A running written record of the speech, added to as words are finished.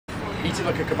Eat it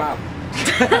like a kebab.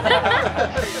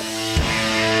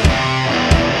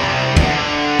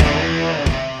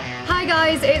 Hi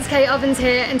guys, it's Kate Ovens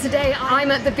here, and today I'm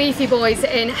at the Beefy Boys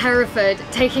in Hereford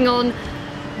taking on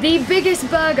the biggest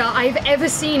burger I've ever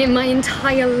seen in my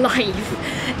entire life.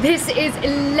 This is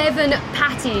 11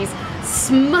 patties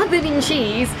smothered in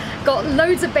cheese, got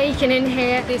loads of bacon in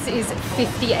here. This is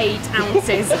 58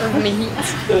 ounces of meat.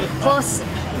 Plus,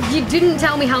 you didn't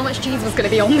tell me how much cheese was going to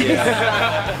be on this.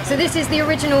 Yeah. So this is the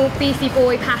original Beefy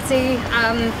Boy patty.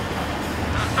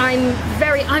 I'm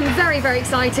very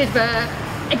excited, but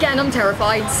again, I'm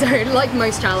terrified, so like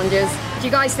most challenges. Do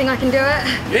you guys think I can do it?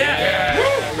 Yeah!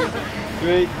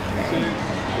 3, 2,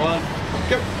 1,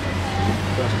 go!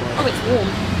 Oh, it's warm.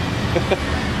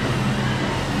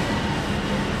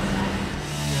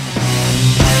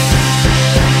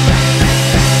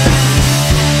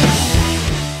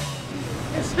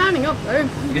 It's standing up though.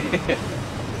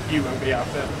 You won't be out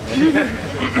there.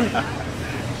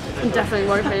 Definitely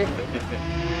won't be.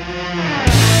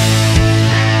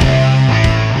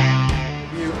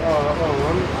 You are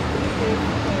on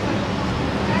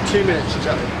 2 minutes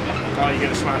exactly. Oh, you're going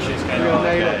to smash this game. You're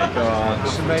nail it. Go on.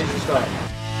 It's an amazing start.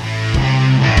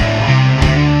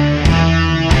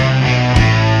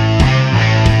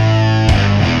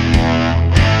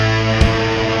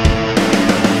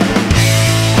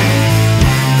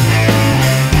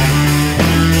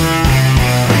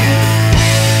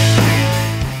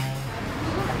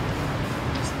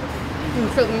 I can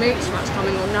feel the meat scratch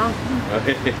coming on now.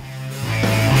 Okay.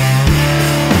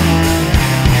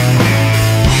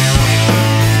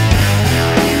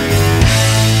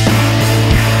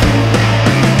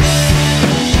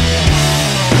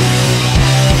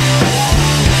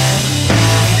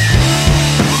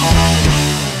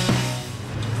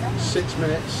 6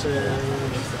 minutes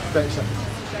and 30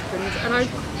 seconds. And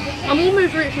I'm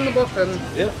almost reaching the bottom.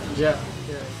 Yeah. Yeah.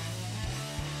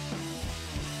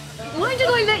 Why did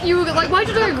I let you, like, why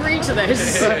did I agree to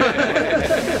this?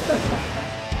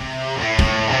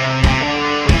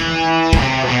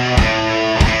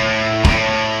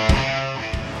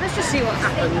 Let's just see what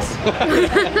happens.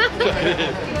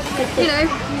 You know,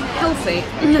 healthy.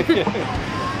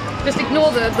 Just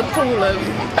ignore the pool of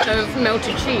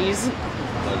melted cheese.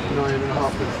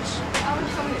 9.5 minutes.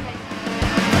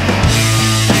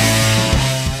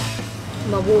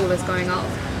 My wall is going up.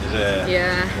 Is it?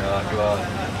 Yeah. Oh, come on.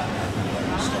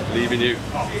 Leaving you.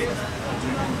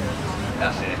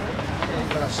 That's it.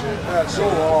 That's it. That's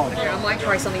all on. Yeah, I might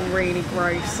try something really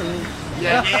gross and...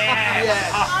 Yeah!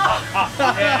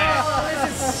 Oh,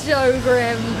 this is so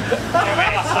grim.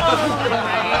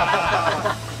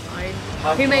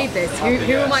 Who made this? Who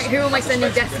am I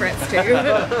sending death threats to?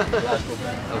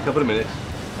 Have a couple of minutes.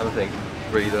 Have a think.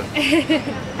 Breather.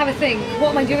 Have a think. What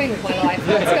am I doing with my life?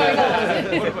 What's going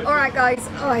on? Alright guys,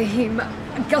 I'm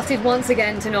gutted once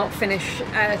again to not finish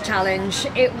a challenge.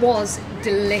 It was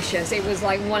delicious. It was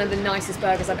like one of the nicest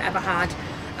burgers I've ever had.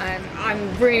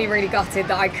 I'm really gutted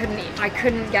that I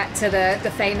couldn't get to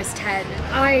the famous 10.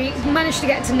 I managed to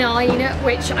get to 9,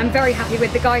 which I'm very happy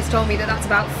with. The guys told me that that's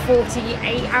about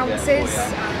 48 ounces.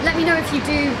 Let me know if you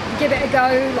do give it a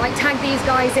go. Like, tag these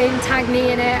guys in, tag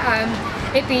me in it.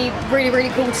 It'd be really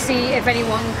cool to see if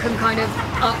anyone can kind of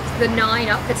up the 9,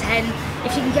 up the 10.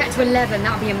 If you can get to 11,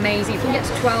 that would be amazing. If you can get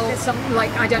to 12, something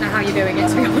like, I don't know how you're doing it,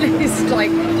 to be honest. Like,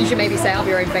 you should maybe set up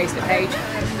your own Facebook page.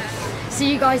 See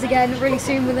you guys again really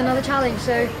soon with another challenge,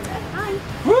 so bye.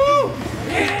 Woo!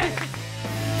 Yeah.